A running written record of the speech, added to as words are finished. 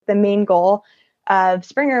the main goal of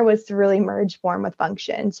Springer was to really merge form with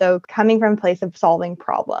function. So coming from a place of solving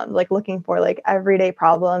problems, like looking for like everyday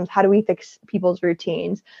problems, how do we fix people's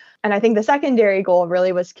routines? And I think the secondary goal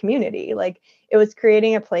really was community. Like it was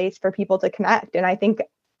creating a place for people to connect. And I think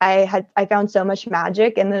I found so much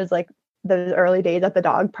magic in those early days at the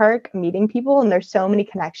dog park, meeting people, and there's so many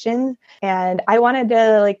connections. And I wanted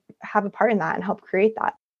to like have a part in that and help create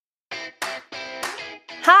that.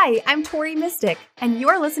 Hi, I'm Tori Mystic, and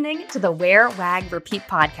you're listening to the Wear, Wag, Repeat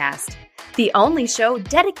podcast, the only show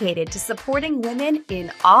dedicated to supporting women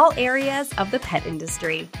in all areas of the pet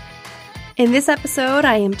industry. In this episode,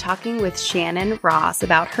 I am talking with Shannon Ross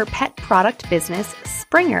about her pet product business,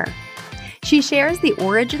 Springer. She shares the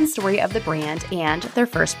origin story of the brand and their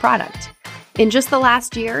first product. In just the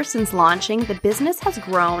last year since launching, the business has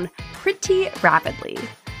grown pretty rapidly.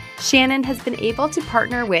 Shannon has been able to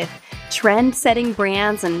partner with trend-setting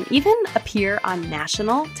brands and even appear on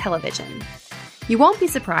national television. You won't be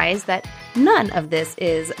surprised that none of this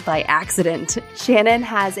is by accident. Shannon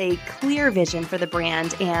has a clear vision for the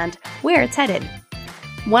brand and where it's headed.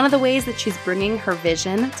 One of the ways that she's bringing her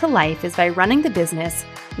vision to life is by running the business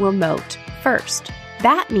remote first.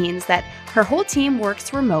 That means that her whole team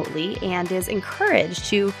works remotely and is encouraged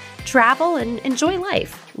to travel and enjoy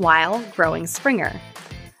life while growing Springer.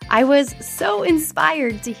 I was so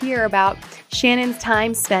inspired to hear about Shannon's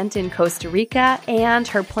time spent in Costa Rica and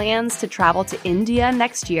her plans to travel to India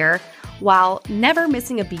next year while never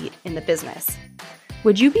missing a beat in the business.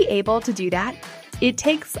 Would you be able to do that? It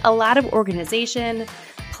takes a lot of organization,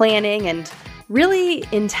 planning, and really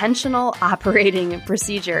intentional operating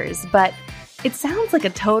procedures, but it sounds like a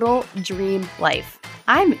total dream life.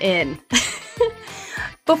 I'm in.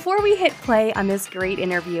 Before we hit play on this great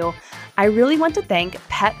interview, I really want to thank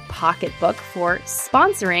Pet Pocketbook for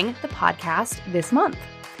sponsoring the podcast this month.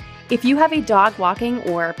 If you have a dog walking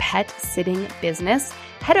or pet sitting business,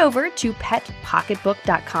 head over to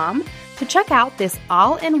petpocketbook.com to check out this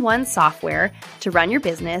all-in-one software to run your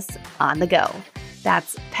business on the go.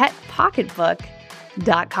 That's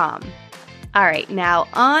petpocketbook.com. All right, now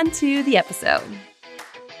on to the episode.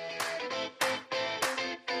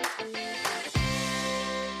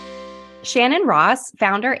 Shannon Ross,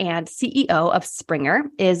 founder and CEO of Springer,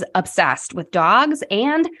 is obsessed with dogs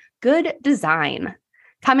and good design.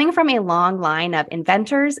 Coming from a long line of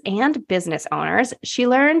inventors and business owners, she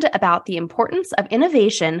learned about the importance of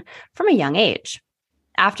innovation from a young age.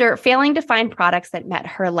 After failing to find products that met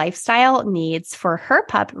her lifestyle needs for her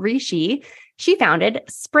pup, Rishi, she founded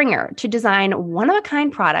Springer to design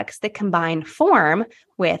one-of-a-kind products that combine form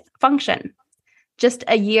with function. Just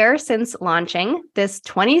a year since launching, this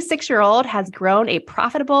 26-year-old has grown a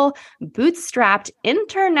profitable, bootstrapped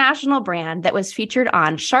international brand that was featured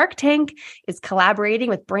on Shark Tank, is collaborating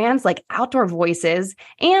with brands like Outdoor Voices,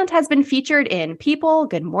 and has been featured in People,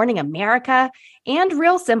 Good Morning America, and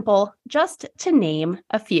Real Simple, just to name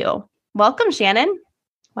a few. Welcome, Shannon.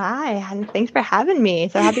 Hi, and thanks for having me.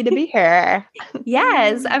 So happy to be here.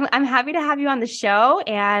 Yes, I'm happy to have you on the show.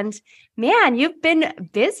 And man, you've been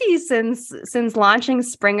busy since launching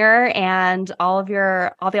Springer and all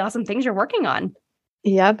the awesome things you're working on.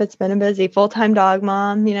 Yep, it's been a busy full-time dog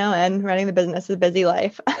mom, and running the business is a busy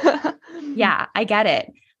life. Yeah, I get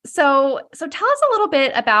it. So tell us a little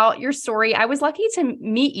bit about your story. I was lucky to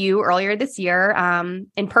meet you earlier this year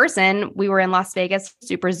in person. We were in Las Vegas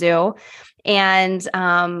Super Zoo, and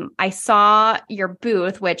I saw your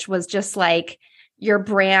booth, which was just like your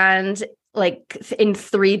brand, like in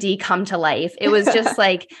 3D come to life. It was just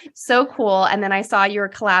like so cool. And then I saw you were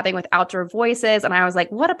collabing with Outdoor Voices, and I was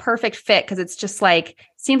like, what a perfect fit, because it's just like,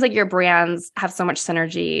 seems like your brands have so much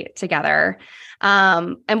synergy together.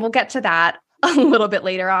 And we'll get to that a little bit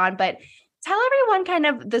later on, but tell everyone kind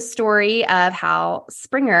of the story of how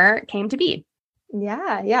Springer came to be.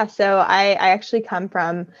 Yeah. So I actually come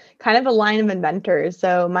from kind of a line of inventors.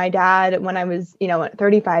 So my dad, when I was,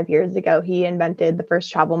 35 years ago, he invented the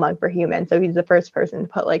first travel mug for humans. So he's the first person to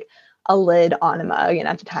put like a lid on a mug. And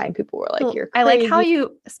at the time, people were like, "You're crazy." I like how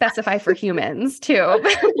you specify for humans too.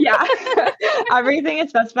 Yeah. Everything is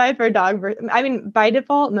specified for dog. I mean, by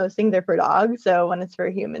default, most things are for dogs. So when it's for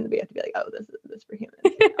humans, we have to be like, "Oh, this is for humans."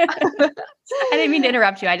 I didn't mean to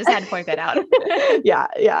interrupt you. I just had to point that out.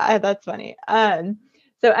 Yeah, that's funny.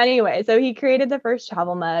 So anyway, so he created the first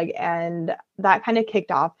travel mug, and that kind of kicked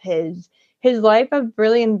off his life of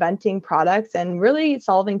really inventing products and really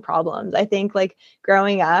solving problems. I think like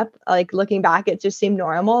growing up, like looking back, it just seemed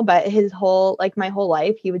normal, but my whole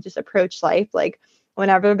life, he would just approach life like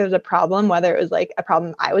whenever there's a problem, whether it was like a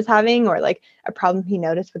problem I was having or like a problem he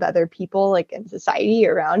noticed with other people like in society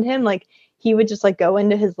around him, like he would just like go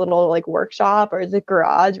into his little like workshop or his like,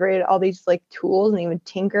 garage where he had all these like tools, and he would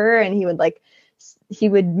tinker, and he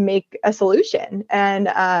would make a solution. And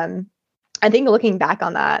I think looking back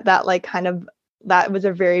on that like kind of, that was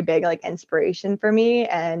a very big like inspiration for me,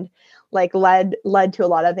 and like led to a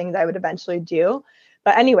lot of things I would eventually do.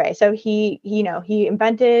 But anyway, so he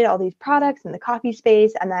invented all these products in the coffee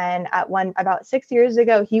space. And then about 6 years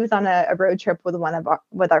ago, he was on a road trip with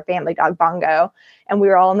with our family dog, Bongo. And we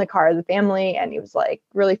were all in the car as a family, and he was like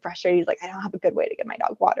really frustrated. He's like, I don't have a good way to get my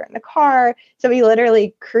dog water in the car. So he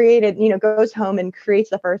literally created, goes home and creates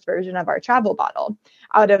the first version of our travel bottle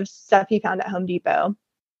out of stuff he found at Home Depot.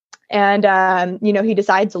 And, he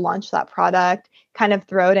decides to launch that product, kind of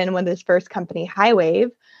throw it in with his first company, Highwave,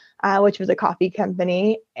 which was a coffee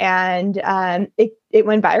company. And it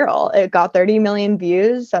went viral. It got 30 million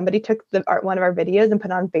views. Somebody took one of our videos and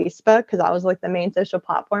put it on Facebook, because that was like the main social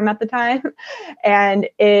platform at the time. And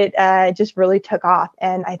it just really took off.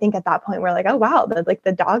 And I think at that point, we're like, oh, wow,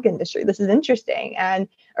 the dog industry, this is interesting. And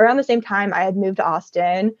around the same time, I had moved to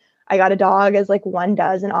Austin. I got a dog, as like one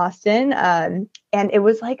does in Austin. And it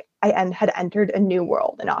was like I had entered a new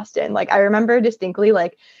world in Austin. Like I remember distinctly,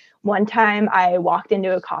 like one time I walked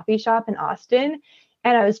into a coffee shop in Austin,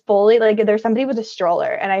 and I was fully like, there's somebody with a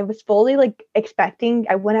stroller, and I was fully like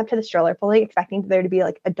I went up to the stroller fully expecting there to be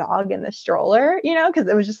like a dog in the stroller, because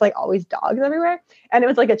it was just like always dogs everywhere. And it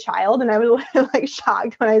was like a child, and I was like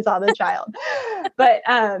shocked when I saw the child. But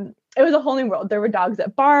it was a whole new world. There were dogs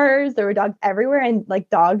at bars, there were dogs everywhere, and like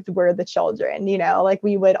dogs were the children, like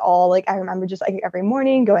we would all like, I remember just like every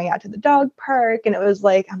morning going out to the dog park, and it was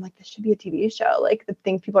like, I'm like, this should be a TV show. Like the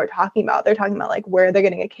things people are talking about, they're talking about like where they're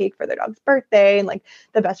getting a cake for their dog's birthday, and like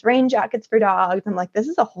the best rain jackets for dogs. I'm like, this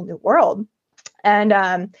is a whole new world. And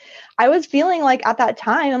I was feeling like at that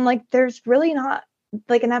time, I'm like, there's really not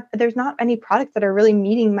like enough, there's not any products that are really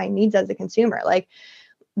meeting my needs as a consumer. Like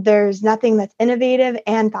there's nothing that's innovative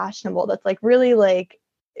and fashionable that's like really like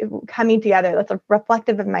coming together, that's like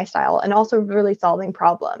reflective of my style and also really solving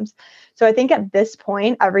problems. So I think at this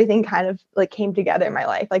point, everything kind of like came together in my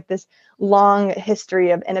life, like this long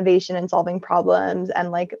history of innovation and solving problems,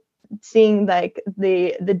 and like seeing like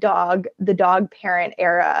the dog parent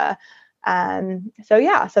era.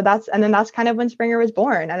 So that's kind of when Springer was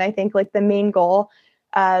born. And I think like the main goal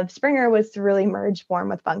of Springer was to really merge form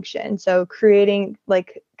with function. So creating,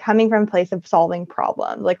 like coming from a place of solving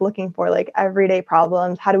problems, like looking for like everyday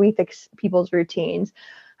problems. How do we fix people's routines?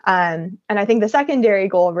 And I think the secondary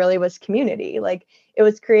goal really was community. Like it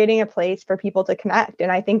was creating a place for people to connect.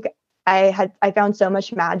 And I think I found so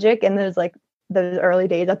much magic in those early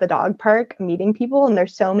days at the dog park, meeting people, and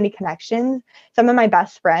there's so many connections. Some of my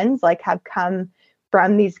best friends like have come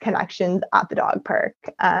from these connections at the dog park.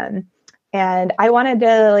 And I wanted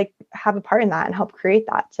to like have a part in that and help create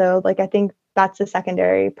that. So like, I think that's the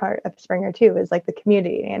secondary part of Springer too, is like the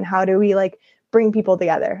community and how do we like bring people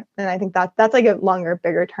together. And I think that's like a longer,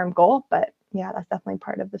 bigger term goal, but yeah, that's definitely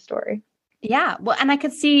part of the story. Yeah. Well, and I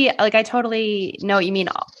could see, like, I totally know what you mean.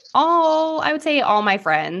 I would say all my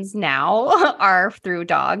friends now are through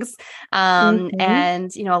dogs. And,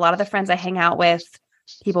 a lot of the friends I hang out with,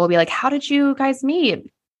 people will be like, how did you guys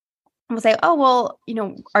meet? We'll say, oh, well,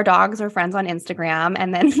 our dogs are friends on Instagram.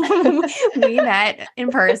 And then we met in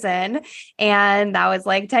person, and that was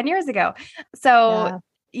like 10 years ago. So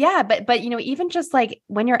yeah, but, even just like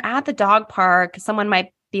when you're at the dog park, someone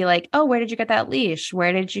might be like, oh, where did you get that leash?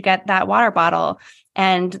 Where did you get that water bottle?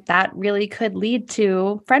 And that really could lead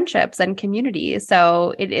to friendships and community.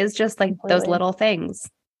 So it is just like those little things.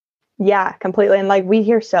 Yeah, completely. And like we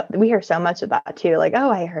hear so much of that too. Like, oh,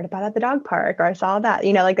 I heard about it at the dog park, or I saw that.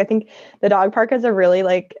 Like I think the dog park is a really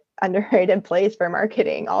like underrated place for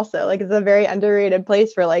marketing also. Like it's a very underrated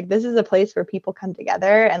place for like, this is a place where people come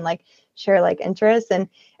together and like share like interests. And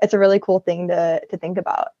it's a really cool thing to think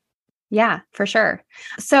about. Yeah, for sure.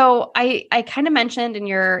 So I kind of mentioned in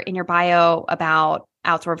your bio about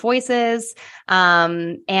Outdoor Voices,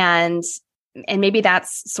 and maybe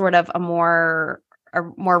that's sort of a more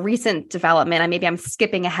recent development. Maybe I'm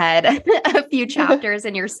skipping ahead a few chapters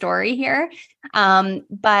in your story here.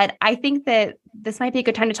 But I think that this might be a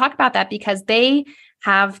good time to talk about that, because they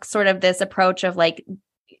have sort of this approach of like,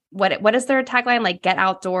 what is their tagline? Like get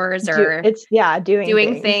outdoors, or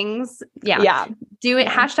doing things. Yeah.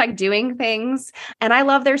 Hashtag doing things. And I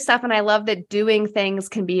love their stuff. And I love that doing things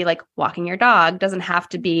can be like walking your dog, doesn't have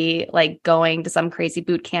to be like going to some crazy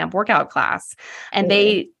boot camp workout class. And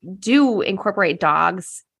they do incorporate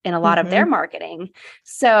dogs in a lot of their marketing.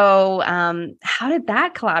 So how did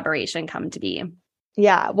that collaboration come to be?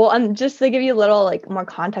 Yeah. Well, just to give you a little like more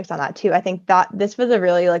context on that too, I think that this was a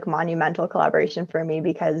really like monumental collaboration for me,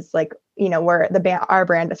 because like our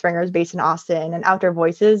brand, Springer, is based in Austin, and Outdoor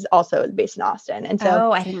Voices also is based in Austin. And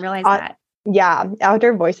so, I didn't realize that. Yeah,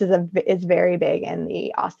 Outdoor Voices is very big in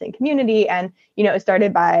the Austin community. And, it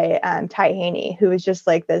started by Ty Haney, who was just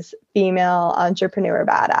like this female entrepreneur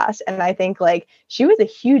badass. And I think like she was a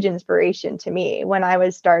huge inspiration to me when I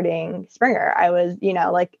was starting Springer. I was,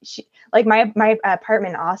 my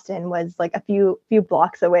apartment in Austin was like a few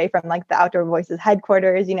blocks away from like the Outdoor Voices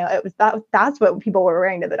headquarters. It was that's what people were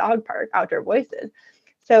wearing to the dog park, Outdoor Voices.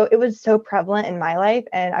 So it was so prevalent in my life.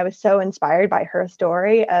 And I was so inspired by her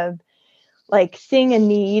story of like seeing a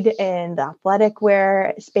need in the athletic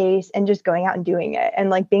wear space and just going out and doing it. And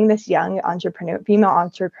like being this young female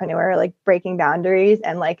entrepreneur, like breaking boundaries.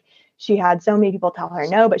 And like she had so many people tell her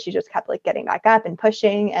no, but she just kept like getting back up and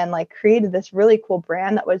pushing and like created this really cool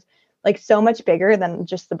brand that was like so much bigger than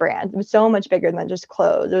just the brand. It was so much bigger than just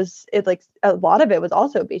clothes. It like a lot of it was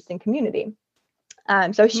also based in community.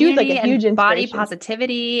 So she was like a huge inspiration. Body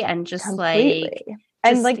positivity and just completely. like,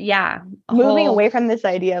 and like, yeah, moving away from this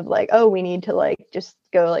idea of like, oh, we need to like just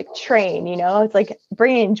go like train, it's like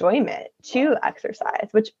bringing enjoyment to exercise,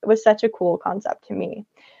 which was such a cool concept to me.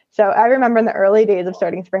 So I remember in the early days of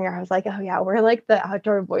starting Springer, I was like, oh yeah, we're like the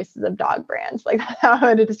Outdoor Voices of dog brands. Like that's how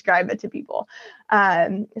I would describe it to people.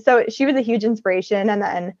 So she was a huge inspiration. And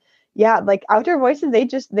then, yeah, like Outdoor Voices,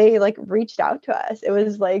 they like reached out to us. It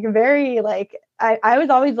was like very like, I was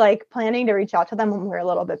always like planning to reach out to them when we were a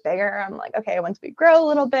little bit bigger. I'm like, okay, once we grow a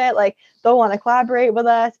little bit, like they'll want to collaborate with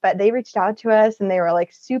us. But they reached out to us and they were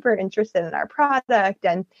like super interested in our product.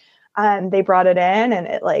 And they brought it in and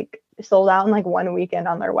it like sold out in like one weekend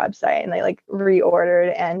on their website, and they like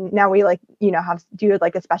reordered. And now we like, have do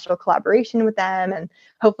like a special collaboration with them, and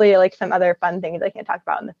hopefully like some other fun things I can talk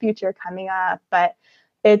about in the future coming up. But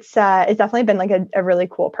it's definitely been like a really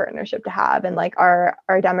cool partnership to have. And like our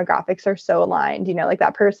demographics are so aligned, like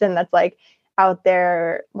that person that's like out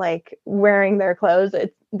there, like wearing their clothes,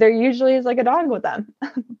 there usually is like a dog with them.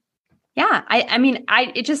 Yeah. I mean,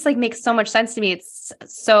 it just like makes so much sense to me. It's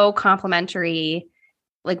so complimentary,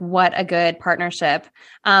 like what a good partnership.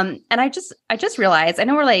 And I just realized, I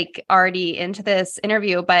know we're like already into this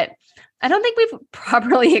interview, but I don't think we've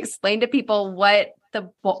properly explained to people what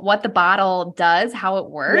the bottle does, how it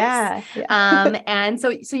works. Yeah. And so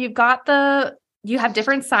you have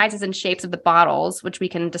different sizes and shapes of the bottles, which we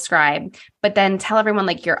can describe, but then tell everyone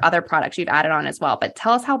like your other products you've added on as well. But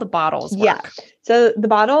tell us how the bottles work. Yeah. So the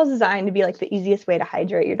bottle is designed to be like the easiest way to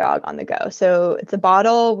hydrate your dog on the go. So it's a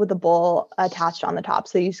bottle with a bowl attached on the top.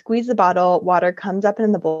 So you squeeze the bottle, water comes up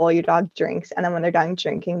in the bowl, your dog drinks. And then when they're done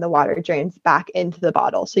drinking, the water drains back into the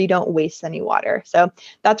bottle. So you don't waste any water. So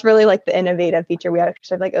that's really like the innovative feature. We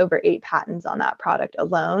actually have like over 8 patents on that product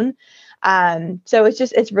alone. So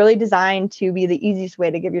it's really designed to be the easiest way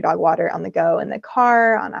to give your dog water on the go, in the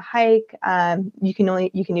car, on a hike. You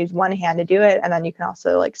can use one hand to do it. And then you can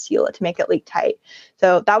also like seal it to make it leak tight.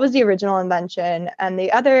 So that was the original invention. And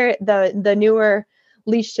the newer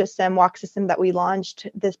leash system, walk system that we launched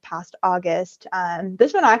this past August.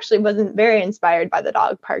 This one actually wasn't very inspired by the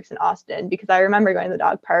dog parks in Austin, because I remember going to the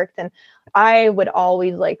dog parks and I would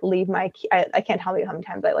always like leave my key. I can't tell you how many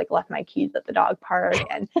times I like left my keys at the dog park,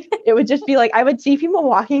 and it would just be like, I would see people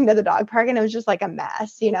walking to the dog park and it was just like a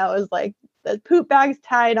mess. It was like the poop bag's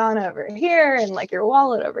tied on over here and like your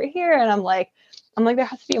wallet over here. And I'm like, there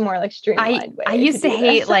has to be a more like streamlined way. I used to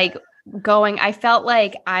hate this. like I felt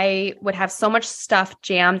like I would have so much stuff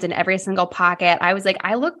jammed in every single pocket. I was like,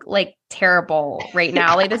 I look like terrible right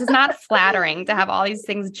now. Like, this is not flattering to have all these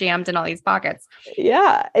things jammed in all these pockets.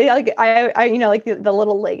 Yeah. Like I like the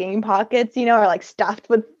little legging pockets, are like stuffed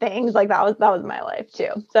with things. Like that was my life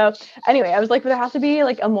too. So anyway, I was like, there has to be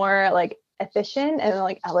like a more like efficient and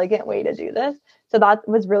like elegant way to do this. So that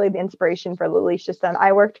was really the inspiration for the leash system.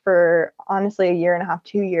 I worked for honestly 1.5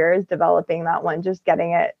 to 2 years developing that one, just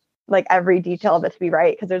getting it like every detail of it to be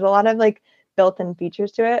right, because there's a lot of like built-in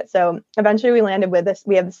features to it. So eventually we landed with this.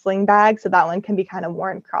 We have a sling bag, so that one can be kind of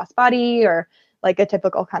worn crossbody or like a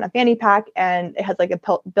typical kind of fanny pack, and it has like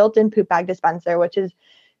a built-in poop bag dispenser, which is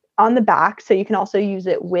on the back, so you can also use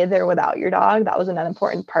it with or without your dog. That was an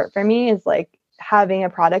important part for me, is like having a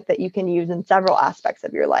product that you can use in several aspects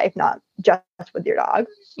of your life, not just with your dog.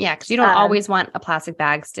 Yeah, because you don't always want a plastic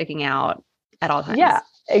bag sticking out at all times. Yeah,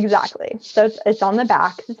 exactly. So it's on the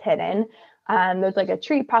back, it's hidden. There's like a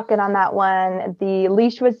treat pocket on that one. The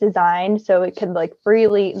leash was designed so it could like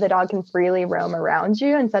the dog can freely roam around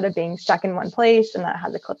you instead of being stuck in one place, and that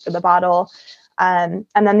has a clip for the bottle. And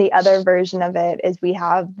then the other version of it is we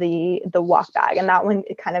have the walk bag, and that one,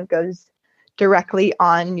 it kind of goes directly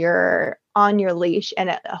on your leash, and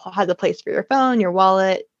it has a place for your phone, your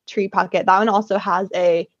wallet, Tree Pocket. That one also has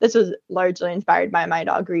this was largely inspired by my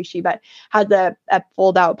dog Rishi, but has a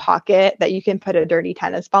fold out pocket that you can put a dirty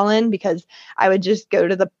tennis ball in, because I would go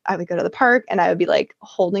to the park and I would be like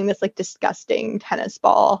holding this like disgusting tennis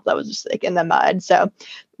ball that was just like in the mud. So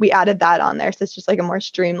we added that on there. So it's just like a more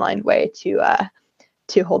streamlined way to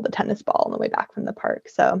hold the tennis ball on the way back from the park.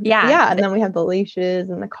 So yeah. And then we have the leashes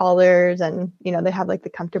and the collars, and, they have like the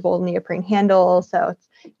comfortable neoprene handle. So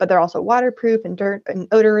but they're also waterproof and dirt and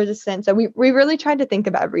odor resistant. So we really tried to think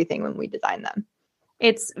about everything when we designed them.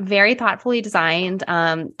 It's very thoughtfully designed.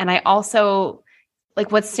 And I also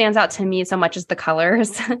like, what stands out to me so much is the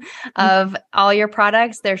colors of all your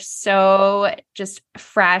products. They're so just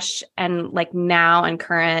fresh and like now and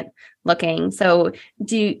current looking. So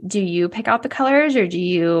do you pick out the colors, or do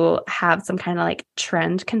you have some kind of like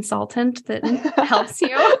trend consultant that helps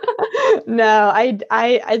you? No, I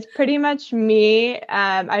it's pretty much me.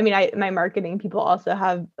 My marketing people also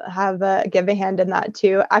give a hand in that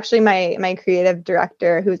too. Actually, my creative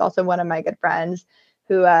director, who's also one of my good friends,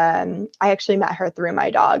 who I actually met her through my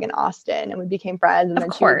dog in Austin, and we became friends. And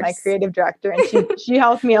then she was my creative director, and she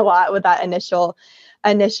helped me a lot with that initial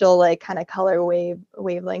like kind of color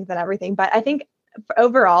wavelength and everything. But I think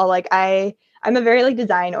overall, like I'm a very like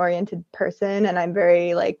design oriented person, and I'm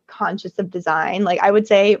very like conscious of design. Like I would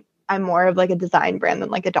say I'm more of like a design brand than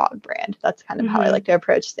like a dog brand. That's kind of how I like to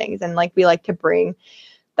approach things. And like we like to bring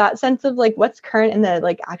that sense of like what's current in the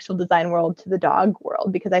like actual design world to the dog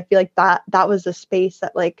world, because I feel like that was a space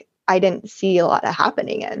that like I didn't see a lot of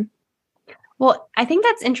happening in. Well, I think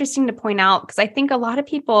that's interesting to point out, because I think a lot of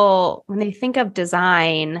people, when they think of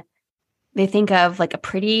design, they think of like a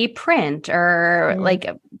pretty print or like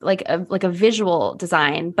a visual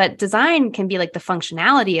design, but design can be like the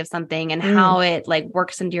functionality of something and how it like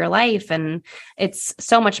works into your life. And it's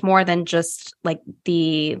so much more than just like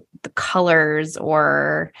the colors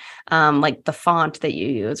or like the font that you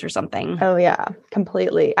use or something. Oh yeah,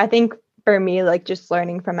 completely. I think for me, like just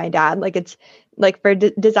learning from my dad, like it's like for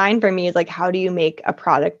design for me is like, how do you make a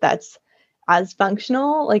product that's as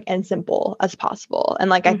functional, like, and simple as possible? And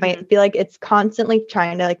like, I feel like it's constantly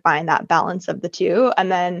trying to like find that balance of the two.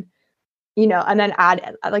 And then, and then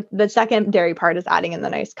add like the secondary part is adding in the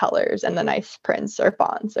nice colors and the nice prints or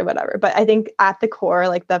fonts or whatever. But I think at the core,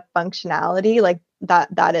 like the functionality, like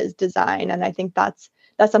that is design. And I think that's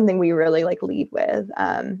something we really like lead with.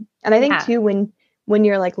 And I think too, when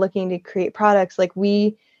you're like looking to create products, like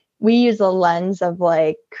we use a lens of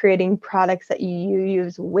like creating products that you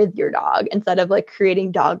use with your dog instead of like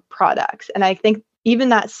creating dog products. And I think even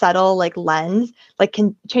that subtle like lens like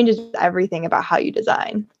changes everything about how you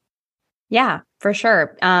design. Yeah, for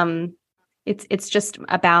sure. It's just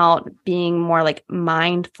about being more like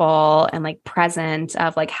mindful and like present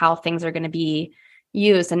of like how things are going to be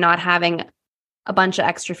used, and not having a bunch of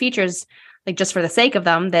extra features like just for the sake of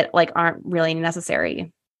them that like aren't really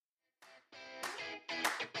necessary.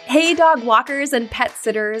 Hey, dog walkers and pet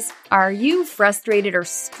sitters, are you frustrated or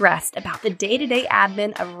stressed about the day-to-day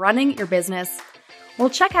admin of running your business? Well,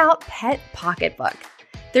 check out Pet Pocketbook.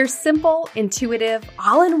 Their simple, intuitive,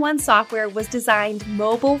 all-in-one software was designed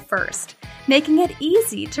mobile first, making it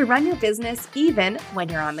easy to run your business even when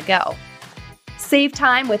you're on the go. Save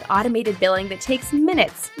time with automated billing that takes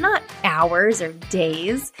minutes, not hours or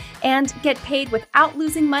days, and get paid without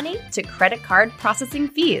losing money to credit card processing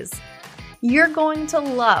fees. You're going to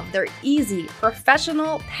love their easy,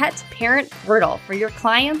 professional pet parent portal for your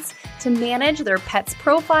clients to manage their pets'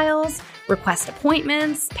 profiles, request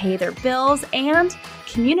appointments, pay their bills, and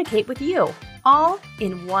communicate with you, all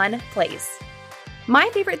in one place. My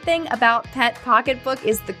favorite thing about Pet Pocketbook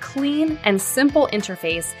is the clean and simple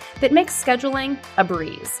interface that makes scheduling a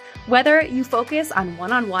breeze, whether you focus on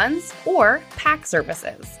one-on-ones or pack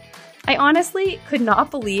services. I honestly could not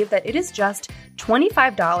believe that it is just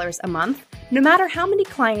 $25 a month, no matter how many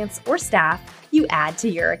clients or staff you add to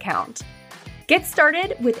your account. Get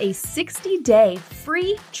started with a 60-day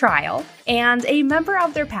free trial, and a member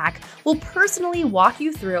of their pack will personally walk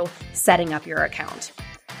you through setting up your account.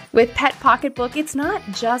 With Pet Pocketbook, it's not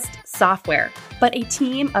just software, but a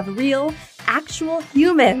team of real, actual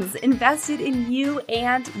humans invested in you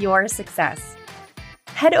and your success.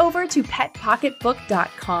 Head over to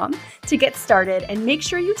petpocketbook.com to get started, and make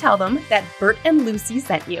sure you tell them that Bert and Lucy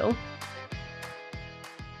sent you.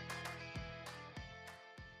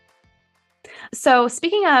 So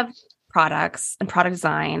speaking of products and product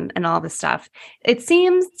design and all this stuff, it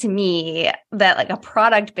seems to me that like a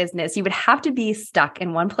product business, you would have to be stuck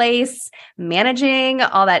in one place, managing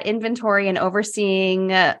all that inventory and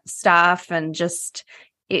overseeing stuff. And just,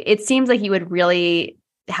 it seems like you would really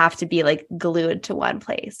have to be like glued to one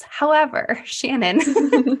place. However, Shannon,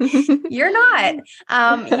 you're not.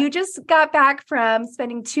 You just got back from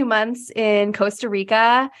spending 2 months in Costa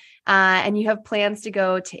Rica, and you have plans to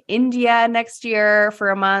go to India next year for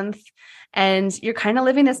a month, and you're kind of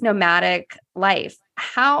living this nomadic life.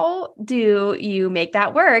 How do you make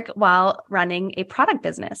that work while running a product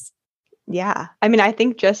business? Yeah. I mean, I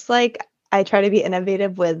think just like I try to be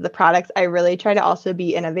innovative with the products, I really try to also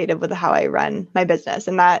be innovative with how I run my business.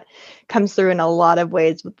 And that comes through in a lot of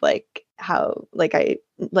ways with like how like I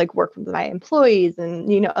like work with my employees and,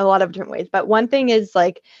 a lot of different ways. But one thing is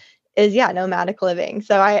nomadic living.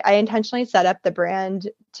 So I intentionally set up the brand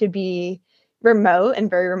to be remote and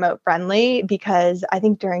very remote friendly, because I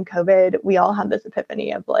think during COVID, we all had this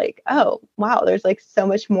epiphany of like, oh, wow, there's like so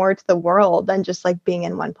much more to the world than just like being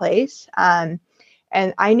in one place.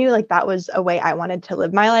 And I knew like that was a way I wanted to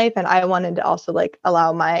live my life. And I wanted to also like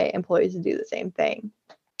allow my employees to do the same thing.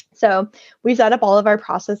 So we set up all of our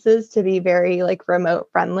processes to be very like remote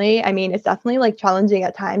friendly. I mean, it's definitely like challenging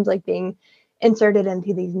at times, like being inserted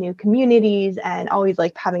into these new communities and always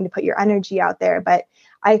like having to put your energy out there. But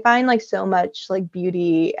I find like so much like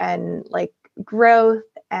beauty and like growth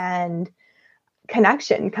and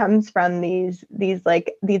connection comes from this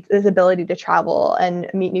ability to travel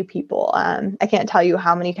and meet new people. I can't tell you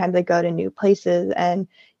how many times I go to new places and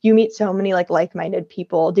you meet so many like-minded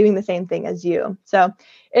people doing the same thing as you. So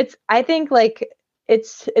I think like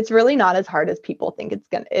it's really not as hard as people think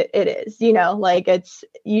it is, like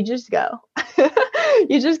you just go.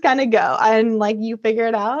 You just kind of go and like you figure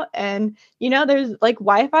it out. And there's like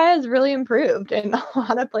Wi-Fi has really improved in a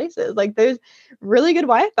lot of places. Like there's really good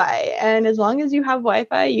Wi-Fi, and as long as you have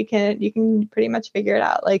Wi-Fi, you can pretty much figure it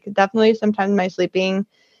out. Like definitely sometimes my sleeping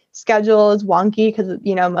schedule is wonky because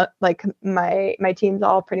like my team's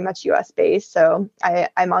all pretty much US based, so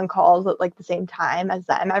I'm on calls at like the same time as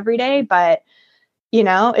them every day. But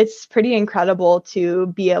it's pretty incredible to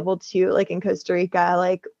be able to like in Costa Rica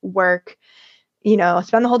like work,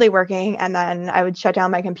 spend the whole day working, and then I would shut down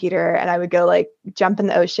my computer and I would go like jump in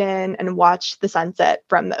the ocean and watch the sunset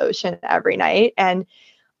from the ocean every night. And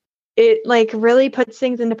it like really puts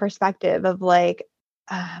things into perspective of like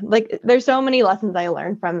there's so many lessons I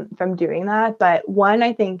learned from doing that. But one,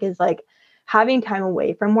 I think, is like having time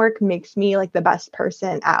away from work makes me like the best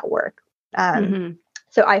person at work.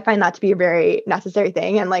 So I find that to be a very necessary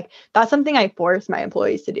thing. And like, that's something I force my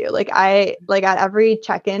employees to do. Like at every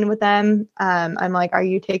check-in with them, I'm like,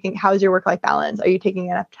 how's your work-life balance? Are you taking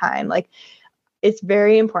enough time? Like, it's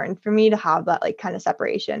very important for me to have that like kind of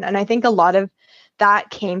separation. And I think a lot of that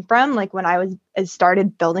came from like when I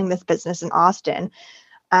started building this business in Austin.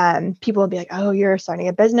 People would be like, oh, you're starting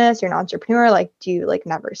a business, you're an entrepreneur. Like, do you like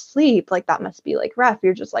never sleep? Like, that must be like rough.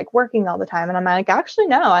 You're just like working all the time. And I'm like, actually,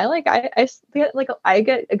 no, I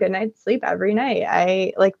get a good night's sleep every night.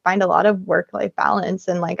 I like find a lot of work-life balance,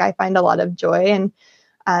 and like, I find a lot of joy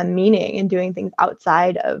and meaning in doing things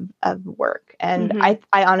outside of work. And I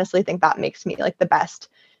honestly think that makes me like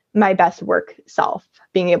my best work self,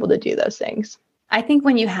 being able to do those things. I think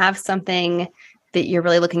when you have something that you're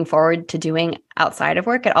really looking forward to doing outside of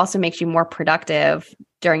work, it also makes you more productive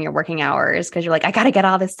during your working hours, because you're like, I got to get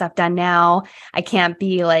all this stuff done now. I can't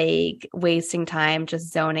be like wasting time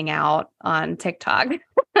just zoning out on TikTok.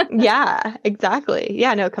 Yeah, exactly.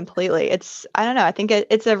 Yeah, no, completely. I don't know. I think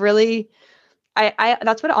it's a really,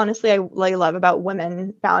 that's what honestly I like love about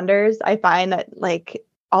women founders. I find that like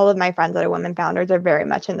all of my friends that are women founders are very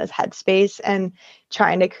much in this headspace and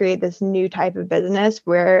trying to create this new type of business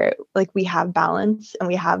where like we have balance and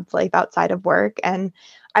we have life outside of work. And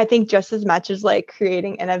I think just as much as like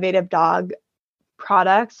creating innovative dog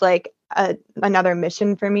products, like another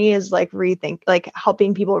mission for me is like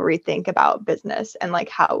helping people rethink about business and like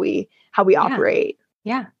how we operate.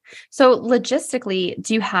 Yeah. So logistically,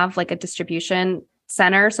 do you have like a distribution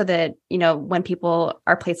center so that, when people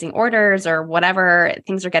are placing orders or whatever,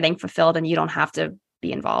 things are getting fulfilled and you don't have to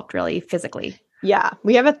be involved really physically? Yeah,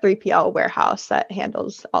 we have a 3PL warehouse that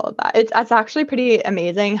handles all of that. It's actually pretty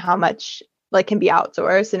amazing how much like can be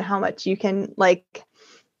outsourced and how much you can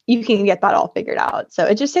get that all figured out. So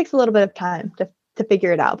it just takes a little bit of time to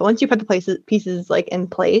figure it out. But once you put the pieces like in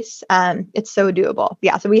place, it's so doable.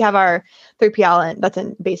 Yeah. So we have our 3PL that's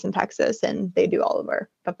based in Texas, and they do all of our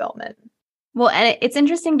fulfillment. Well, and it's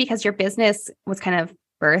interesting because your business was kind of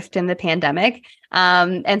birthed in the pandemic.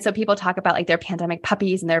 And so people talk about like their pandemic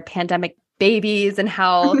puppies and their pandemic babies and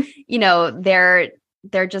how, they're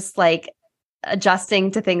just like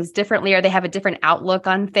adjusting to things differently, or they have a different outlook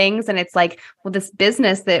on things. And it's like, well, this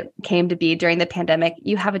business that came to be during the pandemic,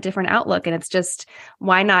 you have a different outlook, and it's just,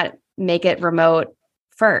 why not make it remote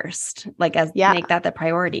first, like as Yeah. make that the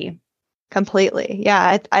priority. Completely.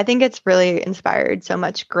 Yeah. I think it's really inspired so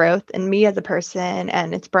much growth in me as a person.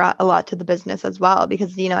 And it's brought a lot to the business as well,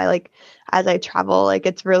 because, I like, as I travel, like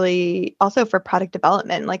it's really also for product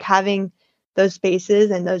development, like having those spaces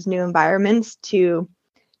and those new environments to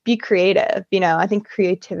be creative. I think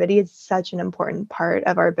creativity is such an important part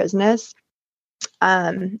of our business.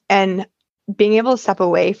 And being able to step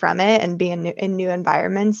away from it and be in new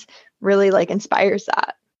environments really like inspires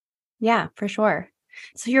that. Yeah, for sure.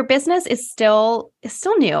 So your business is still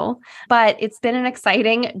new, but it's been an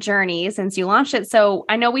exciting journey since you launched it. So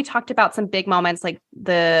I know we talked about some big moments like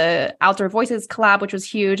the Outdoor Voices collab, which was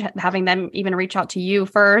huge, having them even reach out to you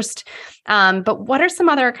first. But what are some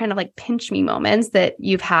other kind of like pinch me moments that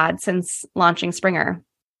you've had since launching Springer?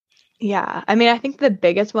 Yeah. I mean, I think the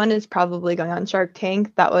biggest one is probably going on Shark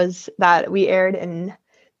Tank. That we aired in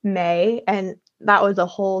May, and that was a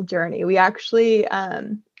whole journey. We actually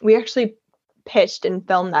pitched and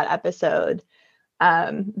filmed that episode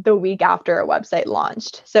the week after our website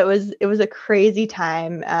launched. So it was a crazy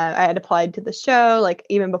time. I had applied to the show like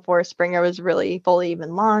even before Springer was really fully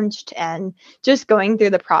even launched, and just going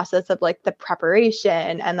through the process of like the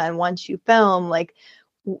preparation, and then once you film, like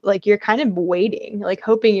you're kind of waiting, like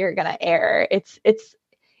hoping you're gonna air. It's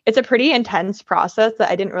a pretty intense process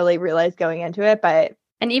that I didn't really realize going into it, but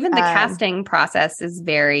And even the casting process is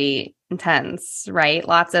very intense, right?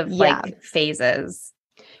 Lots of yeah. like phases.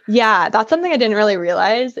 Yeah, that's something I didn't really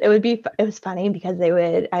realize. It was funny because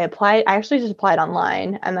I actually just applied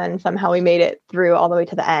online, and then somehow we made it through all the way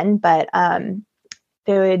to the end, but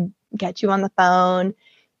they would get you on the phone,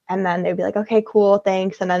 and then they'd be like, okay, cool,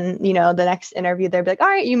 thanks. And then, the next interview, they'd be like, all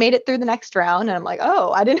right, you made it through the next round. And I'm like,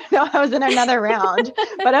 oh, I didn't know I was in another round,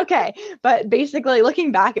 but okay. But basically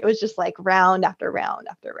looking back, it was just like round after round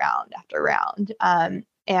after round after round.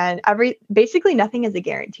 And basically nothing is a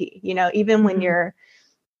guarantee, even when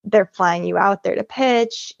they're flying you out there to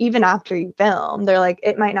pitch, even after you film, they're like,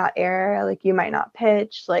 it might not air, like you might not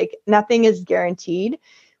pitch, like nothing is guaranteed,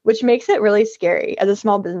 which makes it really scary as a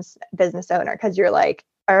small business owner. Cause you're like,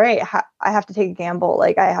 all right, I have to take a gamble.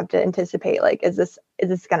 Like I have to anticipate, like, is this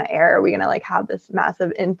going to air? Are we going to like have this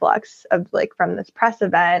massive influx of like from this press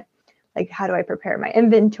event? Like, how do I prepare my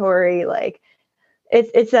inventory? Like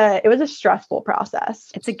it was a stressful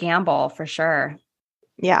process. It's a gamble for sure.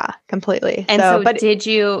 Yeah, completely. And so but did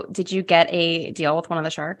you get a deal with one of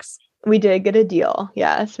the sharks? We did get a deal.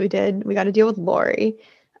 Yes, we did. We got a deal with Lori.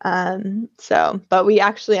 But we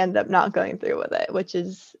actually ended up not going through with it, which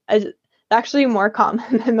is actually more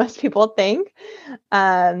common than most people think.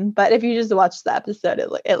 But if you just watch the episode,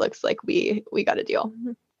 it looks like we got a deal.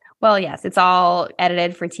 Well, yes, it's all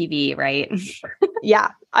edited for TV, right?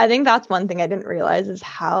 Yeah, I think that's one thing I didn't realize is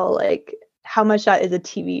how much that is a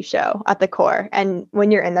TV show at the core. And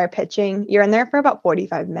when you're in there pitching, you're in there for about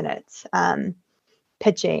 45 minutes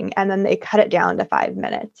pitching, and then they cut it down to 5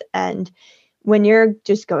 minutes. And when you're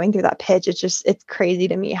just going through that pitch, it's crazy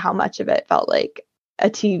to me how much of it felt like a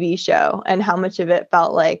TV show and how much of it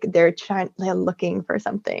felt like they're looking for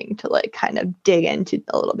something to like kind of dig into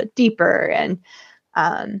a little bit deeper. And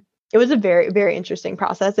it was a very, very interesting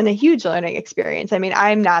process and a huge learning experience. I mean,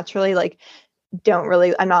 I'm naturally like,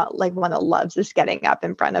 I'm not like one that loves just getting up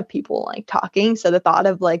in front of people like talking. So the thought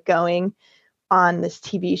of like going on this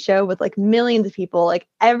TV show with like millions of people, like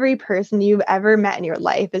every person you've ever met in your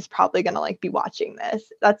life is probably going to like be watching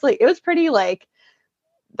this. That's like, it was pretty like,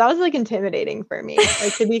 that was like intimidating for me,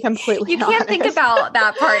 like to be completely You can't honest. think about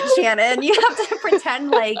that part, Shannon. You have to pretend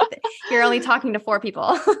like you're only talking to 4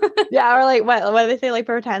 people. Yeah. Or like, what do they say? Like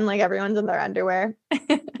pretend like everyone's in their underwear.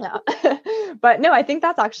 Yeah. But no, I think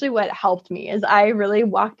that's actually what helped me is I really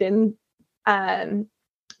walked in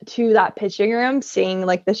to that pitching room, seeing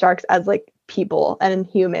like the sharks as like people and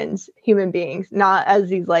human beings, not as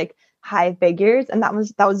these like high figures. And that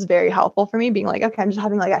was very helpful for me, being like, okay, I'm just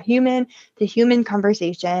having like a human to human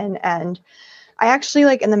conversation. And I actually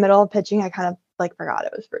like in the middle of pitching, I kind of like forgot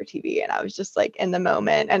it was for TV, and I was just like in the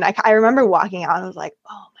moment. And I remember walking out and I was like,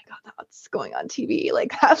 oh my God, that's going on TV.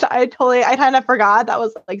 Like I kind of forgot that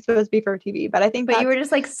was like supposed to be for TV. But I think you were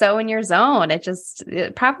just like so in your zone.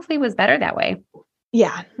 It probably was better that way.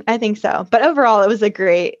 Yeah, I think so. But overall, it was a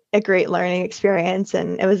great learning experience,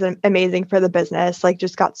 and it was amazing for the business. Like,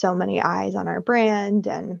 just got so many eyes on our brand,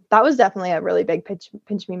 and that was definitely a really big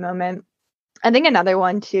pinch me moment. I think another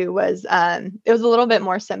one too was it was a little bit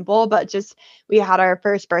more simple, but just we had our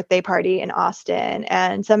first birthday party in Austin,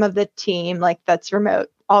 and some of the team like that's remote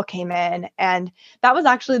all came in, and that was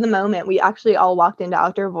actually the moment we actually all walked into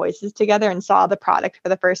Outdoor Voices together and saw the product for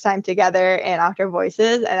the first time together in Outdoor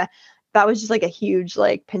Voices, and that was just like a huge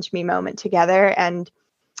like pinch me moment together. And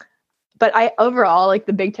But I overall, like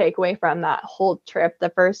the big takeaway from that whole trip,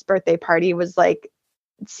 the first birthday party, was like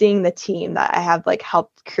seeing the team that I have like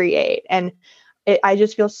helped create. And I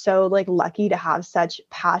just feel so like lucky to have such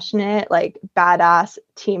passionate, like badass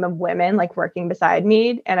team of women like working beside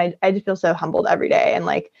me. And I just feel so humbled every day. And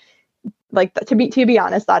like to be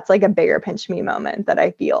honest, that's like a bigger pinch me moment that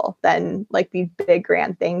I feel than like these big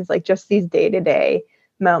grand things, like just these day-to-day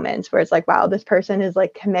moments where it's like, wow, this person is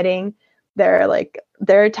like committing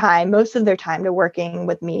their time, most of their time, to working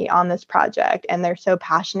with me on this project, and they're so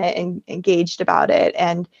passionate and engaged about it.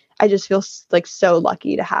 And I just feel like so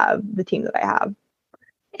lucky to have the team that I have.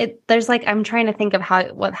 There's like, I'm trying to think of how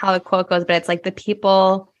the quote goes, but it's like the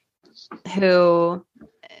people who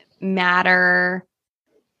matter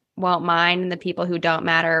won't mind, and the people who don't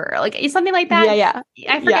matter, or like something like that. Yeah.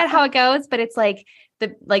 I forget how it goes, but it's like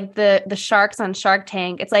the sharks on Shark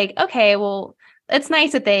Tank. It's like, okay, well, it's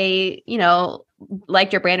nice that they,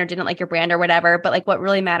 liked your brand or didn't like your brand or whatever, but like what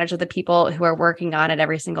really matters are the people who are working on it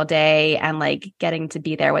every single day and like getting to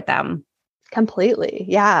be there with them. Completely.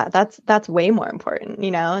 Yeah. That's way more important.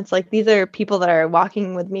 It's like, these are people that are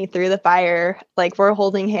walking with me through the fire. Like we're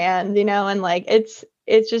holding hands, and like, it's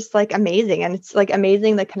just like amazing. And it's like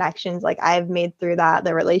amazing the connections like I've made through that,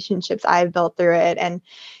 the relationships I've built through it. And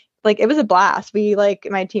like, it was a blast. We like,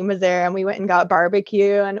 my team was there and we went and got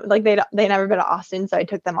barbecue, and like they never been to Austin. So I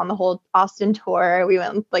took them on the whole Austin tour. We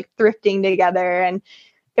went like thrifting together, and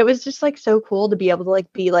it was just like so cool to be able to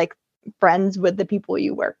like be like friends with the people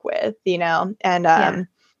you work with, and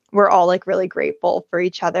we're all like really grateful for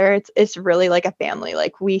each other. It's really like a family.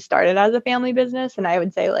 Like we started as a family business, and I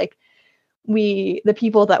would say like the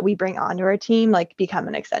people that we bring onto our team like become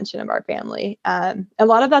an extension of our family. A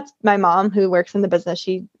lot of that's my mom, who works in the business.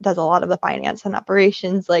 She does a lot of the finance and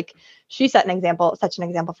operations. Like she set such an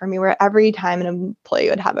example for me, where every time an employee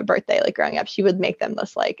would have a birthday, like growing up, she would make them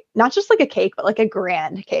this like, not just like a cake, but like a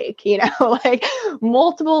grand cake, like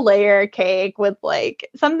multiple layer cake with like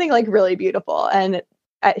something like really beautiful. And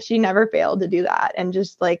she never failed to do that. And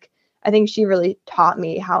just like, I think she really taught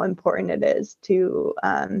me how important it is to,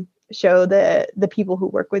 show the people who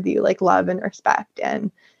work with you like love and respect, and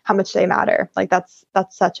how much they matter. Like that's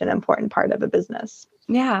such an important part of a business.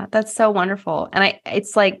 Yeah, that's so wonderful. And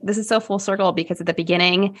it's like, this is so full circle, because at the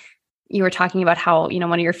beginning you were talking about how,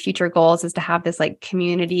 one of your future goals is to have this like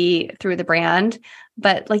community through the brand,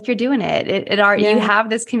 but like you're doing it. You have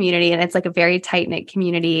this community, and it's like a very tight knit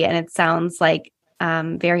community. And it sounds like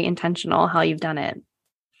very intentional how you've done it.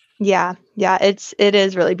 Yeah. It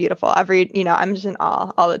is really beautiful. I'm just in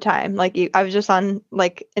awe all the time. Like I was just on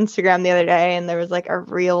like Instagram the other day, and there was like a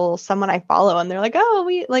reel, someone I follow, and they're like, oh,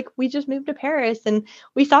 we just moved to Paris and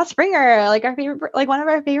we saw Springer, like our favorite, like one of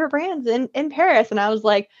our favorite brands in Paris. And I was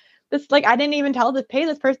like, this, like, I didn't even pay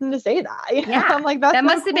this person to say that. Yeah. I'm like, that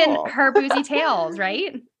must have been her boozy tales,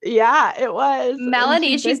 right? Yeah, it was.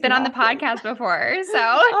 Melanie, she's been on the podcast before. So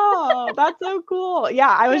oh, that's so cool. Yeah,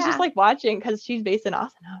 I was just like watching, because she's based in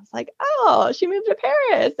Austin. I was like, oh, she moved to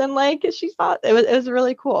Paris, and like she thought it was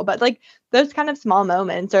really cool. But like those kind of small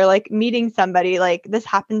moments, or like meeting somebody, like this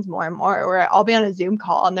happens more and more, where I'll be on a Zoom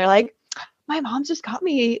call and they're like, my mom just got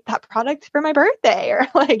me that product for my birthday, or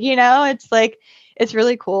like, it's like, it's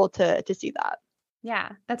really cool to see that. Yeah,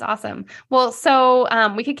 that's awesome. Well, so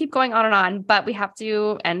we could keep going on and on, but we have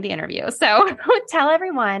to end the interview. So tell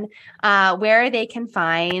everyone where they can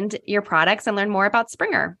find your products and learn more about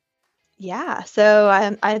Springer. Yeah, so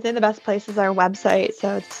I think the best place is our website.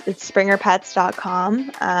 So it's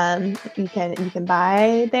springerpets.com. You can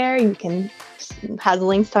buy there. You can has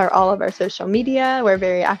links to all of our social media. We're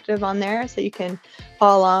very active on there, so you can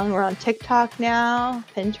follow along. We're on TikTok now,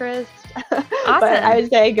 Pinterest. Awesome. But I would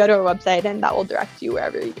say go to our website, and that will direct you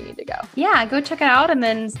wherever you need to go. Yeah, go check it out,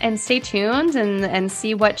 and stay tuned and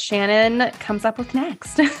see what Shannon comes up with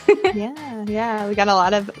next. Yeah. We got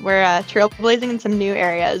we're trailblazing in some new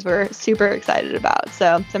areas we're super excited about.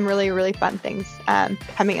 So some really, really fun things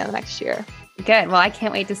coming in the next year. Good. Well, I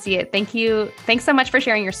can't wait to see it. Thank you. Thanks so much for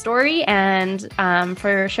sharing your story and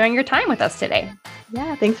for sharing your time with us today.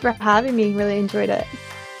 Yeah, thanks for having me. Really enjoyed it.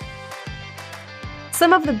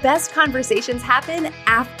 Some of the best conversations happen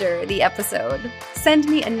after the episode. Send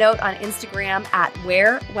me a note on Instagram at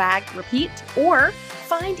WearWagRepeat, or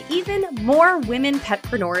find even more women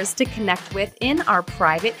petpreneurs to connect with in our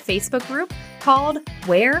private Facebook group called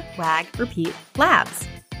Wear, Wag, Repeat Labs.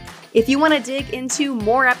 If you want to dig into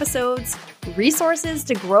more episodes, resources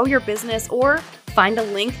to grow your business, or find a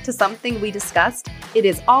link to something we discussed, it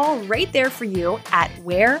is all right there for you at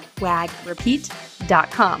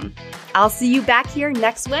wearwagrepeat.com. I'll see you back here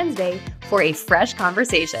next Wednesday for a fresh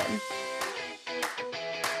conversation.